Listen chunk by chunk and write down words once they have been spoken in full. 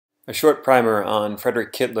A short primer on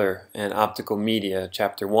Friedrich Kittler and Optical Media,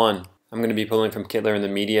 Chapter 1. I'm going to be pulling from Kittler and the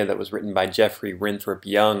Media that was written by Jeffrey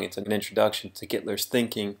Winthrop-Young. It's an introduction to Kittler's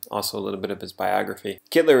thinking, also a little bit of his biography.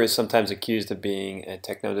 Kittler is sometimes accused of being a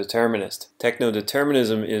techno-determinist.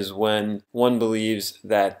 Techno-determinism is when one believes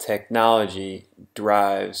that technology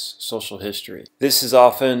drives social history. This is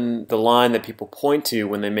often the line that people point to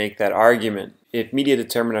when they make that argument. If media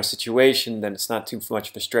determine our situation, then it's not too much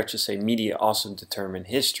of a stretch to say media also determine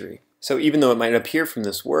history. So even though it might appear from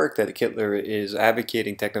this work that Kittler is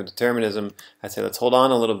advocating techno-determinism, I'd say let's hold on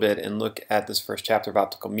a little bit and look at this first chapter of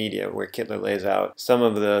Optical Media, where Kittler lays out some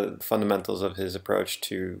of the fundamentals of his approach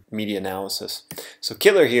to media analysis. So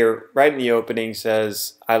Kittler here, right in the opening,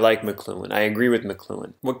 says, I like McLuhan. I agree with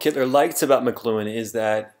McLuhan. What Kittler likes about McLuhan is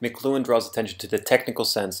that McLuhan draws attention to the technical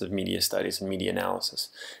sense of media studies and media analysis.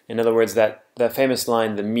 In other words, that famous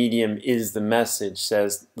line, the medium is the message,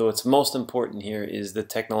 says though what's most important here is the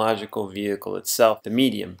technological vehicle itself, the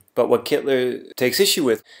medium. But what Kittler takes issue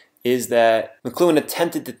with is that McLuhan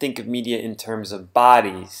attempted to think of media in terms of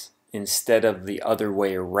bodies instead of the other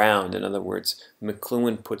way around. In other words,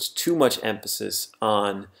 McLuhan puts too much emphasis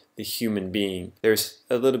on the human being. There's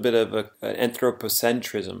a little bit of an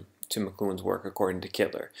anthropocentrism to McLuhan's work, according to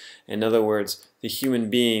Kittler. In other words, the human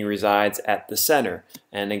being resides at the center.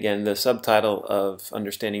 And again, the subtitle of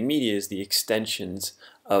Understanding Media is the extensions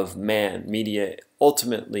of man. Media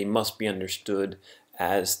ultimately must be understood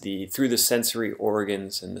as through the sensory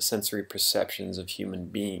organs and the sensory perceptions of human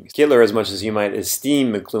beings. Kittler, as much as you might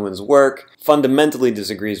esteem McLuhan's work, fundamentally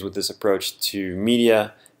disagrees with this approach to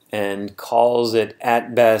media and calls it,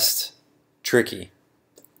 at best, tricky.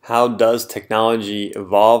 How does technology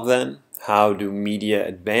evolve then? How do media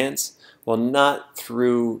advance? Well, not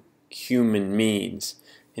through human means.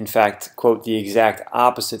 In fact, quote, the exact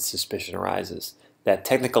opposite suspicion arises, that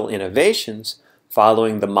technical innovations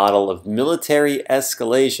following the model of military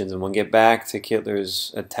escalations, and we'll get back to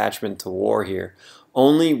Kittler's attachment to war here,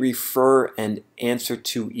 only refer and answer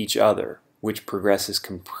to each other, which progresses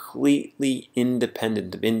completely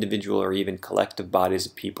independent of individual or even collective bodies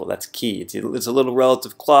of people. That's key. It's a little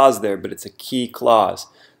relative clause there, but it's a key clause.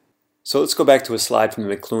 So let's go back to a slide from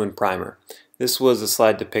the McLuhan primer. This was a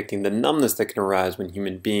slide depicting the numbness that can arise when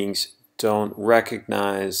human beings don't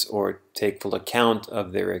recognize or take full account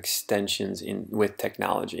of their extensions with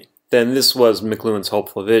technology. Then this was McLuhan's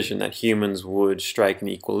hopeful vision that humans would strike an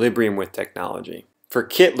equilibrium with technology. For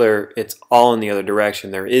Kittler, it's all in the other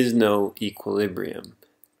direction. There is no equilibrium.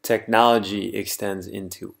 Technology extends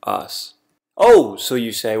into us. Oh, so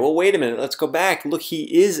you say, well, wait a minute, let's go back. Look, he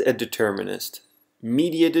is a determinist.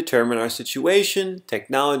 Media determine our situation.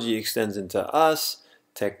 Technology extends into us.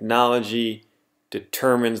 Technology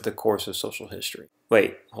determines the course of social history.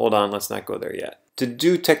 Wait, hold on, let's not go there yet. To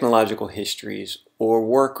do technological histories or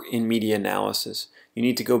work in media analysis, you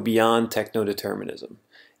need to go beyond techno-determinism.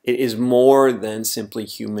 It is more than simply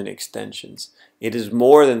human extensions. It is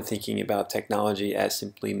more than thinking about technology as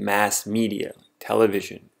simply mass media,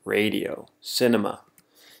 television, radio, cinema.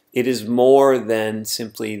 It is more than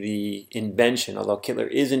simply the invention, although Kittler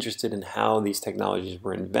is interested in how these technologies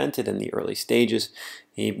were invented in the early stages.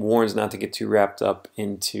 He warns not to get too wrapped up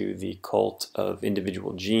into the cult of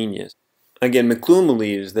individual genius. Again, McLuhan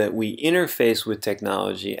believes that we interface with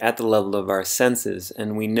technology at the level of our senses,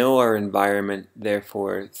 and we know our environment,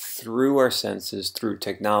 therefore, through our senses, through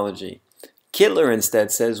technology. Kittler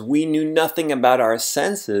instead says we knew nothing about our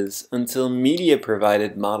senses until media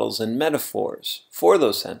provided models and metaphors for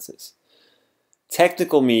those senses.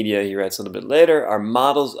 Technical media, he writes a little bit later, are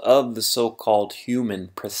models of the so-called human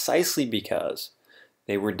precisely because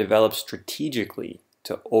they were developed strategically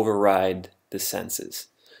to override the senses.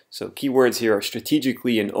 So key words here are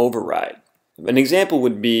strategically and override. An example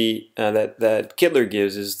would be that Kittler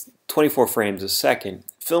gives is 24 frames a second.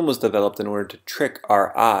 Film was developed in order to trick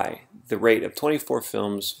our eye. The rate of 24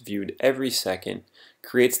 films viewed every second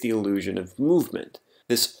creates the illusion of movement.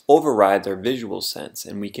 This overrides our visual sense,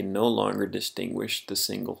 and we can no longer distinguish the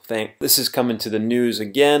single thing. This has come into the news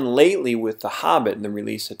again lately with The Hobbit and the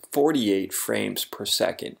release at 48 frames per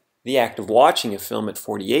second. The act of watching a film at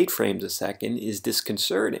 48 frames a second is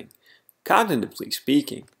disconcerting. Cognitively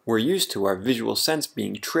speaking, we're used to our visual sense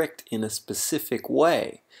being tricked in a specific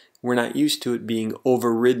way. We're not used to it being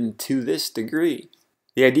overridden to this degree.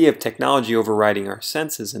 The idea of technology overriding our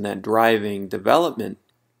senses and that driving development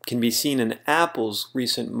can be seen in Apple's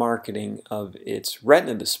recent marketing of its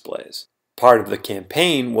Retina displays. Part of the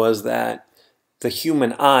campaign was that the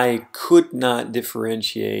human eye could not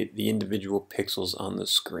differentiate the individual pixels on the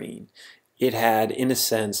screen. It had, in a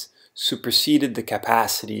sense, superseded the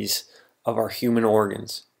capacities of our human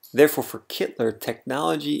organs. Therefore, for Kittler,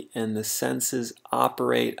 technology and the senses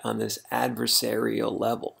operate on this adversarial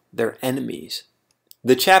level. They're enemies.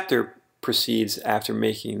 The chapter proceeds after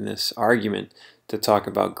making this argument to talk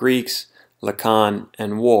about Greeks, Lacan,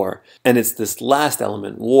 and war. And it's this last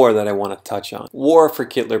element, war, that I want to touch on. War for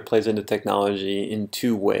Kittler plays into technology in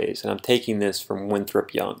two ways, and I'm taking this from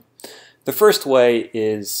Winthrop-Young. The first way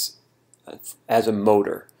is as a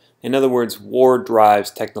motor. In other words, war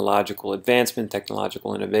drives technological advancement,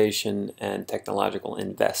 technological innovation, and technological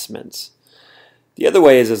investments. The other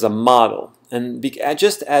way is as a model. And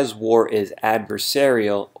just as war is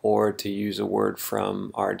adversarial, or to use a word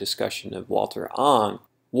from our discussion of Walter Ong,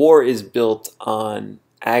 war is built on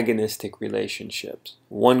agonistic relationships,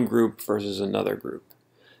 one group versus another group.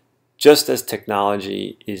 Just as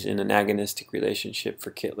technology is in an agonistic relationship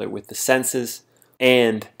for Kittler with the senses,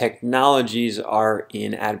 and technologies are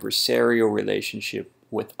in adversarial relationship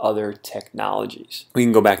with other technologies. We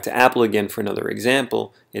can go back to Apple again for another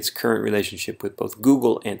example. Its current relationship with both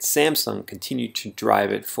Google and Samsung continue to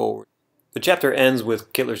drive it forward. The chapter ends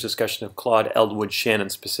with Kittler's discussion of Claude Eldwood Shannon,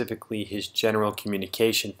 specifically his general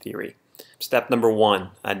communication theory. Step number 1,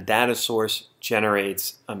 a data source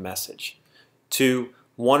generates a message. 2,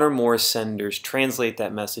 one or more senders translate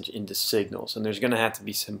that message into signals, and there's going to have to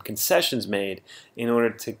be some concessions made in order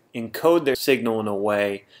to encode their signal in a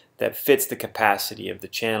way that fits the capacity of the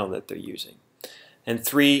channel that they're using. And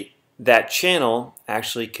 3, that channel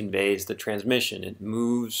actually conveys the transmission. It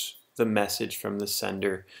moves the message from the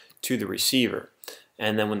sender to the receiver.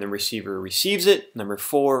 And then when the receiver receives it, number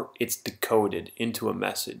 4, it's decoded into a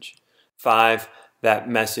message. 5, that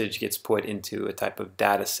message gets put into a type of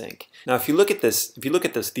data sync. Now, if you look at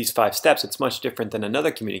these 5 steps, it's much different than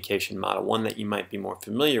another communication model, one that you might be more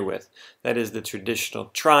familiar with. That is the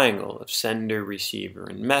traditional triangle of sender, receiver,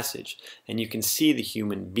 and message. And you can see the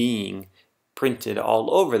human being printed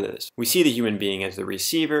all over this. We see the human being as the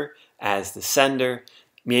receiver, as the sender,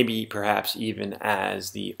 maybe perhaps even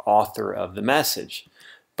as the author of the message.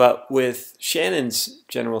 But with Shannon's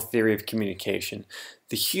general theory of communication,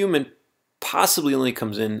 the human possibly only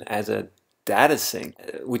comes in as a data sync,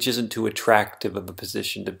 which isn't too attractive of a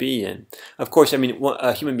position to be in. Of course, I mean,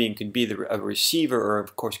 a human being could be a receiver, or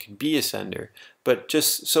of course could be a sender, but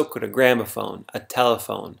just so could a gramophone, a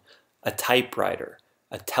telephone, a typewriter,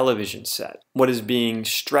 a television set. What is being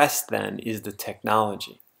stressed then is the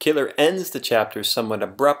technology. Kittler ends the chapter somewhat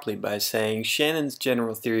abruptly by saying Shannon's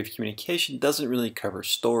general theory of communication doesn't really cover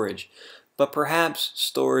storage, but perhaps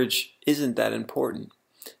storage isn't that important.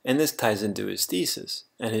 And this ties into his thesis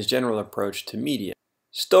and his general approach to media.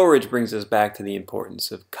 Storage brings us back to the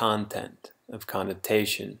importance of content, of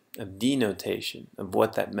connotation, of denotation, of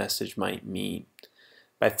what that message might mean.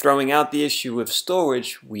 By throwing out the issue of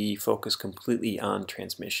storage, we focus completely on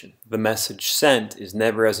transmission. The message sent is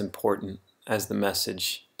never as important as the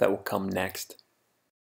message that will come next.